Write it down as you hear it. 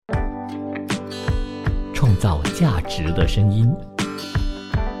创造价值的声音。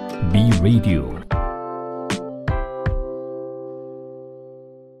B Radio。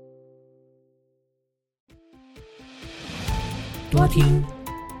多听，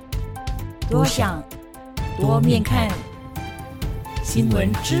多想，多面看。新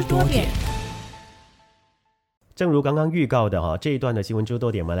闻知多点。正如刚刚预告的这一段的新闻知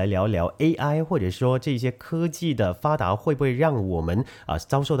多点，我们来聊聊 AI， 或者说这些科技的发达会不会让我们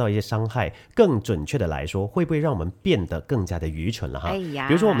遭受到一些伤害，更准确的来说，会不会让我们变得更加的愚蠢了哈？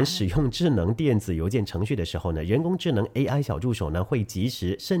比如说我们使用智能电子邮件程序的时候呢，人工智能 AI 小助手呢会及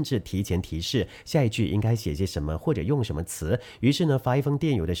时甚至提前提示下一句应该写些什么或者用什么词，于是呢发一封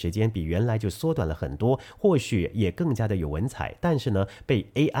电邮的时间比原来就缩短了很多，或许也更加的有文采，但是呢被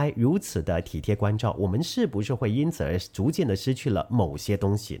AI 如此的体贴关照，我们是不是会因此而逐渐的失去了某些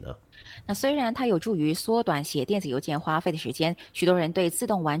东西呢？那虽然它有助于缩短写电子邮件花费的时间，许多人对自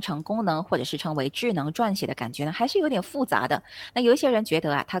动完成功能或者是称为智能撰写的感觉呢，还是有点复杂的。那有一些人觉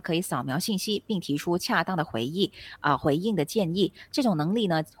得它可以扫描信息并提出恰当的回应的建议，这种能力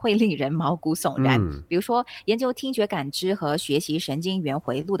呢会令人毛骨悚然。比如说研究听觉感知和学习神经元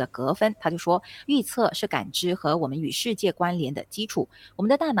回路的格芬，他就说预测是感知和我们与世界关联的基础，我们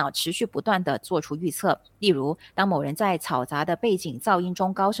的大脑持续不断地做出预测。例如当某人在嘈杂的背景噪音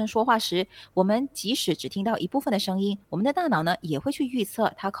中高声说话时，我们即使只听到一部分的声音，我们的大脑呢也会去预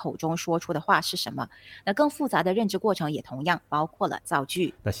测他口中说出的话是什么。那更复杂的认知过程也同样包括了造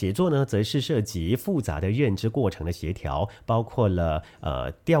句。那写作呢则是涉及复杂的认知过程的协调，包括了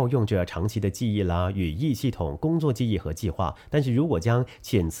调用着长期的记忆啦、语义系统、工作记忆和计划。但是如果将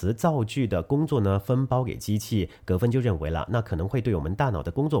遣词造句的工作呢分包给机器，格芬就认为了，那可能会对我们大脑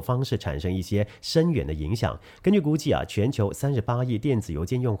的工作方式产生一些深远的影响。根据估计全球38亿电子邮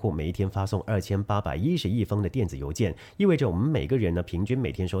件用户每一天发送2810亿封的电子邮件，意味着我们每个人呢平均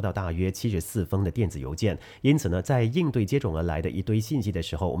每天收到大约74封的电子邮件。因此呢，在应对接踵而来的一堆信息的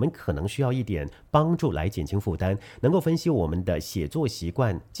时候，我们可能需要一点帮助来减轻负担，能够分析我们的写作习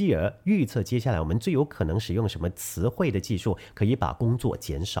惯，继而预测接下来我们最有可能使用什么词汇的技术，可以把工作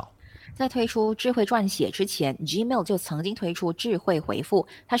减少。在推出智慧撰写之前， Gmail 就曾经推出智慧回复，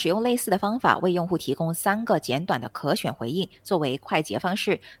它使用类似的方法为用户提供3个简短的可选回应，作为快捷方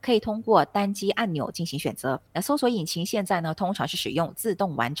式，可以通过单击按钮进行选择。那搜索引擎现在呢，通常是使用自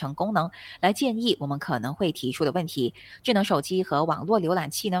动完成功能来建议我们可能会提出的问题。智能手机和网络浏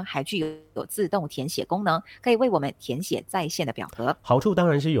览器呢，还具有自动填写功能，可以为我们填写在线的表格。好处当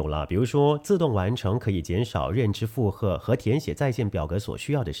然是有了，比如说自动完成可以减少认知负荷和填写在线表格所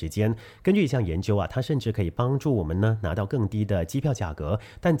需要的时间。根据一项研究它甚至可以帮助我们呢拿到更低的机票价格。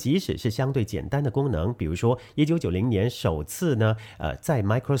但即使是相对简单的功能，比如说1990年首次呢在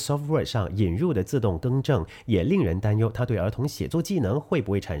Microsoft Word 上引入的自动更正，也令人担忧它对儿童写作技能会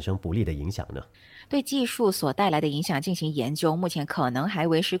不会产生不利的影响呢？对技术所带来的影响进行研究，目前可能还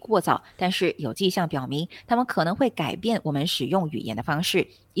为时过早，但是有迹象表明，它们可能会改变我们使用语言的方式。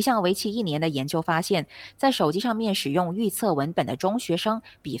一项为期1年的研究发现，在手机上面使用预测文本的中学生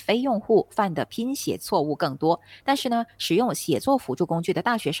比非用户犯的拼写错误更多，但是呢，使用写作辅助工具的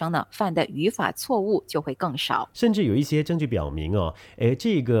大学生呢，犯的语法错误就会更少。甚至有一些证据表明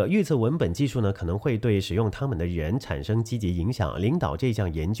这个预测文本技术呢，可能会对使用它们的人产生积极影响。领导这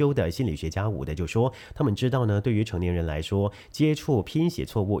项研究的心理学家伍德就说，他们知道呢，对于成年人来说，接触拼写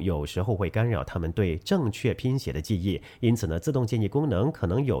错误有时候会干扰他们对正确拼写的记忆，因此呢，自动建议功能可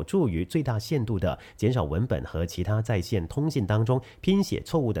能有助于最大限度的减少文本和其他在线通信当中拼写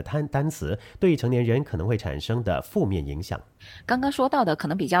错误的单词对成年人可能会产生的负面影响。刚刚说到的可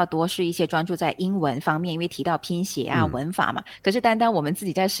能比较多是一些专注在英文方面，因为提到拼写文法嘛。可是单单我们自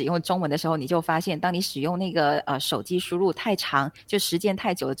己在使用中文的时候，你就发现当你使用那个手机输入太长，就时间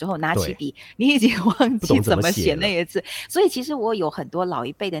太久了之后，拿起笔你已经忘记怎么写那个字。所以其实我有很多老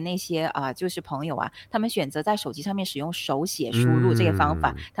一辈的那些就是朋友他们选择在手机上面使用手写输入这个方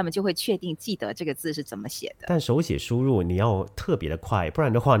法，他们就会确定记得这个字是怎么写的。但手写输入你要特别的快，不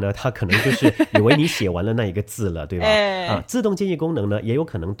然的话呢，它可能就是以为你写完了那一个字了，对吧？自动建议功能呢，也有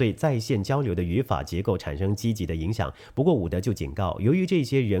可能对在线交流的语法结构产生积极的影响。不过伍德就警告，由于这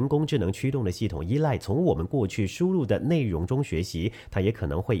些人工智能驱动的系统依赖从我们过去输入的内容中学习，它也可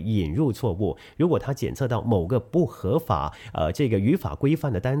能会引入错误。如果它检测到某个不合法这个语法规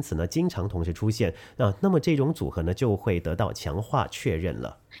范的单词呢，经常同时出现，那么这种组合呢就会得到强化确认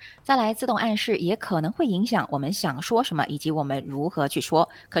了。再来，自动暗示也可能会影响我们想说什么以及我们如何去说。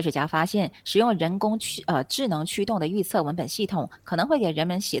科学家发现，使用人工智能驱动的预测文本系统可能会给人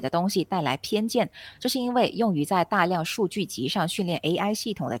们写的东西带来偏见，这是因为用于在大量数据集上训练 AI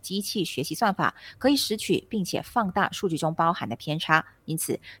系统的机器学习算法可以拾取并且放大数据中包含的偏差。因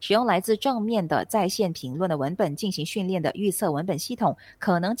此使用来自正面的在线评论的文本进行训练的预测文本系统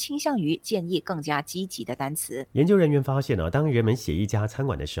可能倾向于建议更加积极的单词。研究人员发现当人们写一家餐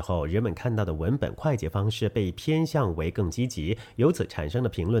馆的时候，人们看到的文本快捷方式被偏向为更积极，由此产生的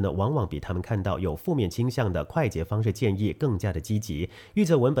评论往往比他们看到有负面倾向的快捷方式建议更加的积极。预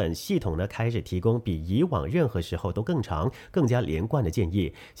测文本系统开始提供比以往任何时候都更长、更加连贯的建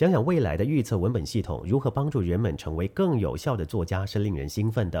议。想想未来的预测文本系统如何帮助人们成为更有效的作家是令人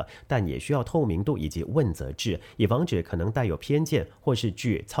兴奋的，但也需要透明度以及问责制，以防止可能带有偏见或是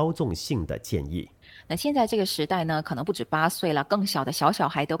具操纵性的建议。那现在这个时代呢，可能不止8岁了，更小的小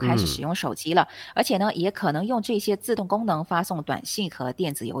孩都开始使用手机了，而且呢，也可能用这些自动功能发送短信和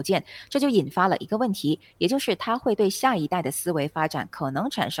电子邮件，这就引发了一个问题，也就是它会对下一代的思维发展可能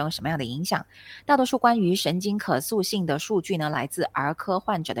产生什么样的影响？大多数关于神经可塑性的数据呢，来自儿科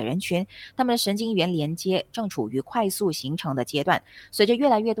患者的人群，他们的神经元连接正处于快速形成的阶段。随着越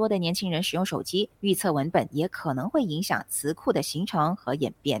来越多的年轻人使用手机，预测文本也可能会影响词库的形成和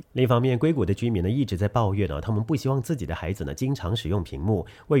演变。另一方面，硅谷的居民一直在抱怨他们不希望自己的孩子经常使用屏幕。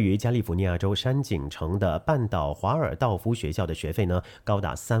位于加利福尼亚州山景城的半岛华尔道夫学校的学费高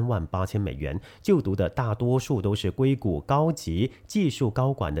达$38,000，就读的大多数都是硅谷高级技术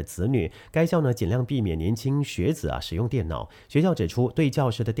高管的子女。该校尽量避免年轻学子使用电脑。学校指出，对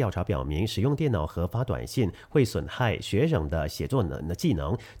教师的调查表明，使用电脑和发短信会损害学生的写作技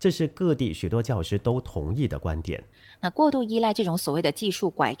能，这是各地许多教师都同意的观点。那过度依赖这种所谓的技术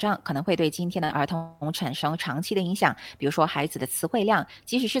拐杖，可能会对今天的儿童产生长期的影响。比如说孩子的词汇量，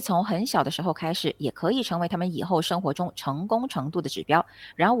即使是从很小的时候开始，也可以成为他们以后生活中成功程度的指标。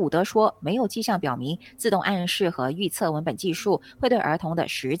然而伍德说，没有迹象表明自动暗示和预测文本技术会对儿童的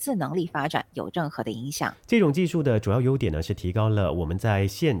识字能力发展有任何的影响。这种技术的主要优点是提高了我们在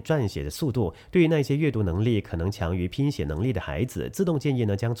线撰写的速度。对于那些阅读能力可能强于拼写能力的孩子，自动建议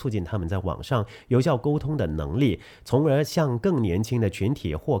将促进他们在网上有效沟通的能力，从而向更年轻的群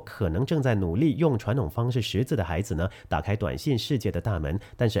体或可能正在努力用传统方式识字的孩子打开短信世界的大门。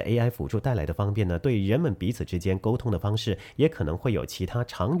但是 AI 辅助带来的方便对人们彼此之间沟通的方式也可能会有其他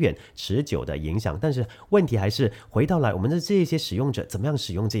长远持久的影响。但是问题还是回到来我们的这些使用者怎么样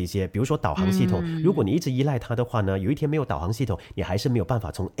使用这些，比如说导航系统，如果你一直依赖它的话有一天没有导航系统，你还是没有办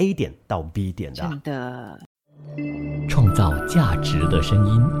法从 A 点到 B 点的。真的，创造价值的声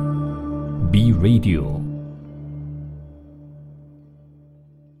音 B Radio。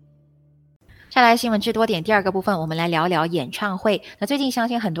下来新闻知多点第二个部分，我们来聊聊演唱会。那最近相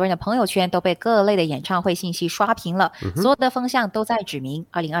信很多人的朋友圈都被各类的演唱会信息刷屏了，所有的风向都在指明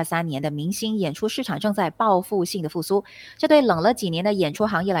2023年的明星演出市场正在报复性的复苏，这对冷了几年的演出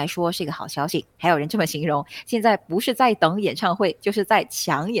行业来说是一个好消息。还有人这么形容，现在不是在等演唱会，就是在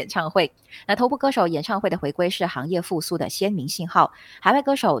抢演唱会。那头部歌手演唱会的回归是行业复苏的鲜明信号，海外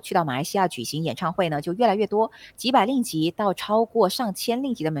歌手去到马来西亚举行演唱会就越来越多，几百令吉到超过上千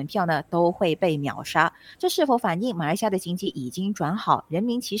令吉的门票都会被秒杀。这是否反映马来西亚的经济已经转好，人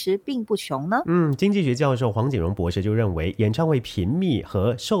民其实并不穷呢？经济学教授黄锦荣博士就认为，演唱会频密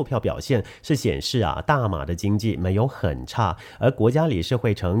和售票表现是显示大马的经济没有很差。而国家理事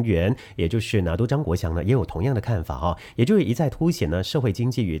会成员也就是拿督张国祥也有同样的看法也就是一再凸显社会经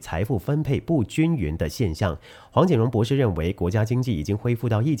济与财富分配不均匀的现象。黄锦荣博士认为，国家经济已经恢复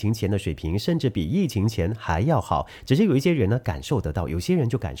到疫情前的水平，甚至比疫情前还要好，只是有一些人感受得到，有些人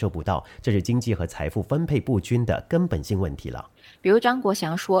就感受不到，这是经济和财富分配不均的根本性问题了。比如张国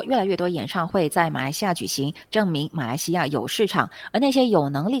祥说，越来越多演唱会在马来西亚举行，证明马来西亚有市场。而那些有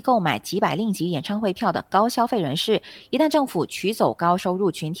能力购买几百令吉演唱会票的高消费人士，一旦政府取走高收入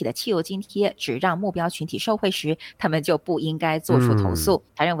群体的汽油津贴，只让目标群体受惠时，他们就不应该做出投诉。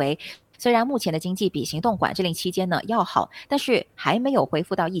他认为，虽然目前的经济比行动管制令期间要好，但是还没有恢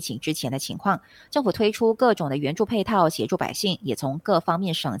复到疫情之前的情况。政府推出各种的援助配套，协助百姓，也从各方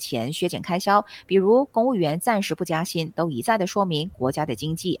面省钱削减开销，比如公务员暂时不加薪，都一再的说明国家的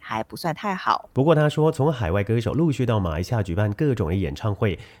经济还不算太好。不过他说，从海外歌手陆续到马来西亚举办各种的演唱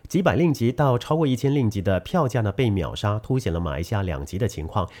会，几百令吉到超过1000令吉的票价被秒杀，凸显了马来西亚两极的情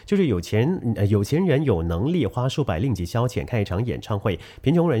况，就是有钱人有能力花数百令吉消遣看一场演唱会，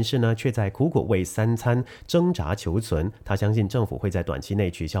贫穷人士却在苦苦为3餐挣扎求存。他相信政府会在短期内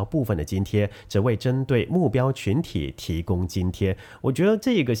取消部分的津贴，只为针对目标群体提供津贴。我觉得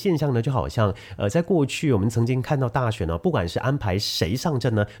这个现象就好像在过去我们曾经看到大选不管是安排谁上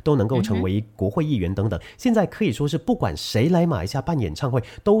阵都能够成为国会议员等等，现在可以说是不管谁来马来西亚办演唱会，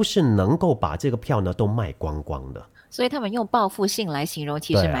都是能够把这个票都卖光光的。所以他们用报复性来形容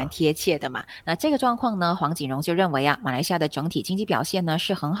其实蛮贴切的嘛。那这个状况呢，黄锦荣就认为马来西亚的整体经济表现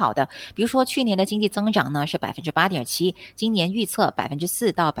是很好的，比如说去年的经济增长呢是 8.7%， 今年预测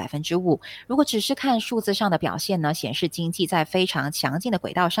 4% 到 5%。 如果只是看数字上的表现呢，显示经济在非常强劲的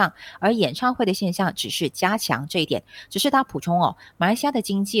轨道上，而演唱会的现象只是加强这一点。只是他补充马来西亚的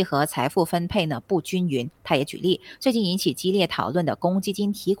经济和财富分配呢不均匀。他也举例，最近引起激烈讨论的公积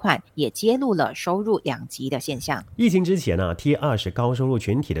金提款也揭露了收入两极的现象。疫情之前呢，T20高收入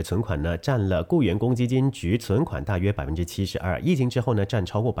群体的存款呢占了雇员公积金局存款大约 72%， 疫情之后呢占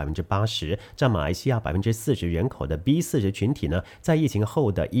超过 80%， 占马来西亚 40% 人口的 B40 群体呢，在疫情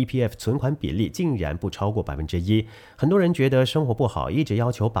后的 EPF 存款比例竟然不超过 1%。 很多人觉得生活不好，一直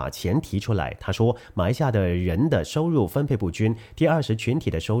要求把钱提出来。他说马来西亚的人的收入分配不均， T20 群体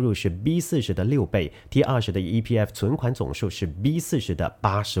的收入是 B40 的6倍， T20 的 EPF 存款总数是 B40 的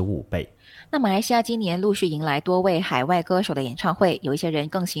85倍。那马来西亚今年陆续迎来多位海外歌手的演唱会，有一些人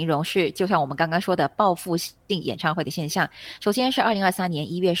更形容是就像我们刚刚说的报复性演唱会的现象。首先是2023年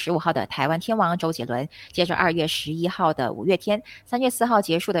1月15号的台湾天王周杰伦，接着2月11号的五月天，3月4号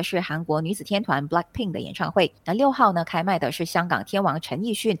结束的是韩国女子天团 Blackpink 的演唱会。那6号呢开卖的是香港天王陈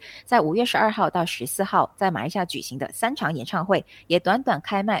奕迅，在5月12号到14号在马来西亚举行的3场演唱会，也短短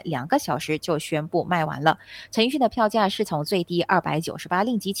开卖2个小时就宣布卖完了。陈奕迅的票价是从最低298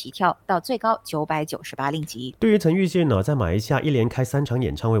令吉起跳到最高998令吉。对于陈奕迅呢，在马来西亚一连开3场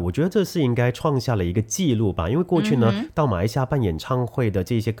演唱会，我觉得这是应该创下了一个记录吧。因为过去呢，到马来西亚办演唱会的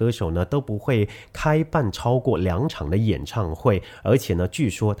这些歌手呢，都不会开办超过2场的演唱会，而且呢，据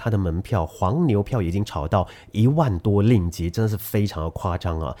说他的门票黄牛票已经炒到1万多令吉，真的是非常的夸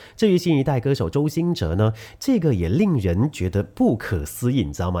张啊。至于新一代歌手周兴哲呢，这个也令人觉得不可思议，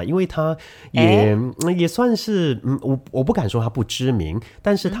你知道吗？因为他也算是我不敢说他不知名，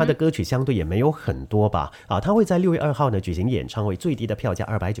但是他的歌曲相对也没有很多吧。他会在6月2号呢举行演唱会，最低的票价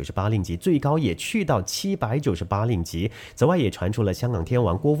298令吉，最高也去到798令吉。此外也传出了香港天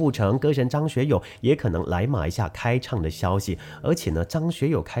王郭富城、歌神张学友也可能来马来西亚开唱的消息，而且呢，张学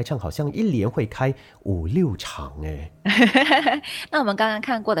友开唱好像一连会开5-6场那我们刚刚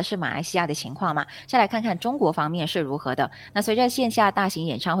看过的是马来西亚的情况嘛，再来看看中国方面是如何的。那随着线下大型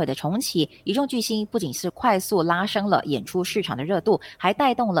演唱会的重启，一众巨星不仅是快速拉升了演出市场的热度，还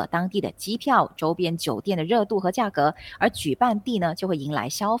带动了当地的机票、周边酒店的热度和价格，而举办地呢就会迎来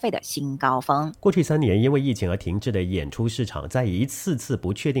消费的新高峰。过去3年因为疫情而停滞的演出市场，在一次次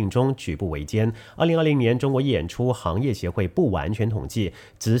不确定中举步维艰。2020年中国演出行业协会不完全统计，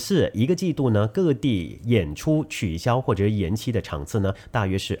只是一个季度呢，各地演出取消或者延期的场次呢，大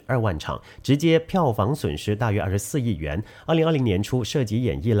约是2万场，直接票房损失大约24亿元。2020年初，涉及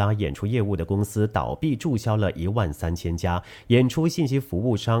演艺啦演出业务的公司倒闭注销了13000家。演出信息服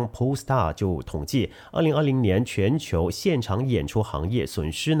务商 Polestar 就统计，2020年全球现场演出行业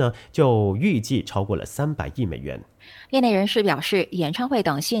损失呢，就预计超过了300亿美元。业内人士表示，演唱会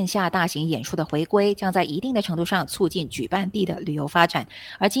等线下大型演出的回归将在一定的程度上促进举办地的旅游发展，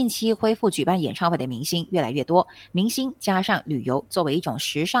而近期恢复举办演唱会的明星越来越多，明星加上旅游作为一种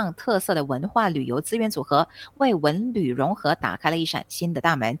时尚特色的文化旅游资源组合，为文旅融合打开了一扇新的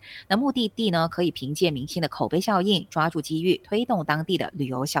大门。那目的地呢，可以凭借明星的口碑效应，抓住机遇，推动当地的旅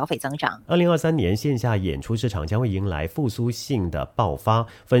游消费增长。2023年线下演出市场将会迎来复苏性的爆发，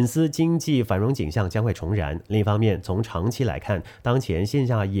粉丝经济繁荣景象将会重燃。另一方面，从长期来看，当前线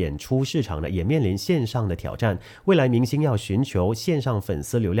下演出市场呢也面临线上的挑战，未来明星要寻求线上粉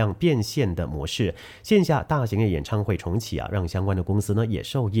丝流量变现的模式。线下大型的演唱会重启让相关的公司呢也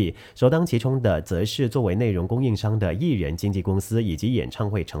受益，首当其冲的则是作为内容供应商的艺人经纪公司以及演唱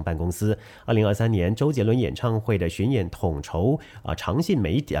会承办公司。2023年周杰伦演唱会的巡演统筹长信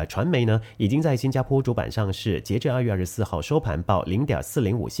传媒呢已经在新加坡主板上市，截至2月24号收盘报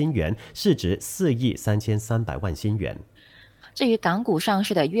 0.405 新元，市值4亿3300万新元。至于港股上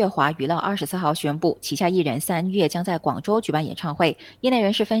市的乐华娱乐24号宣布，旗下艺人3月将在广州举办演唱会。业内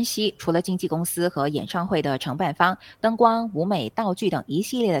人士分析，除了经纪公司和演唱会的承办方，灯光、舞美、道具等一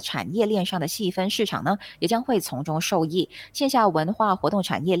系列的产业链上的细分市场呢，也将会从中受益。线下文化活动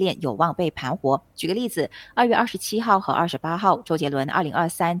产业链有望被盘活。举个例子，2月27号和28号，周杰伦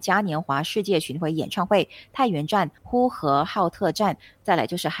2023嘉年华世界巡回演唱会太原站、呼和浩特站，再来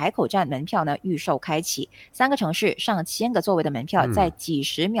就是海口站门票呢预售开启，3个城市上千个座位的门票在几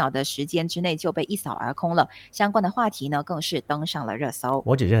十秒的时间之内就被一扫而空了。相关的话题呢更是登上了热搜。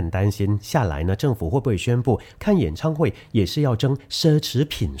我只是很担心下来呢，政府会不会宣布看演唱会也是要征奢侈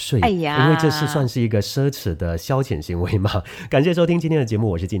品税？因为这是算是一个奢侈的消遣行为嘛。感谢收听今天的节目，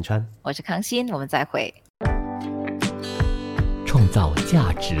我是晋川，我是康欣，我们再会。创造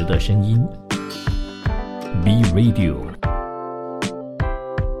价值的声音 B Radio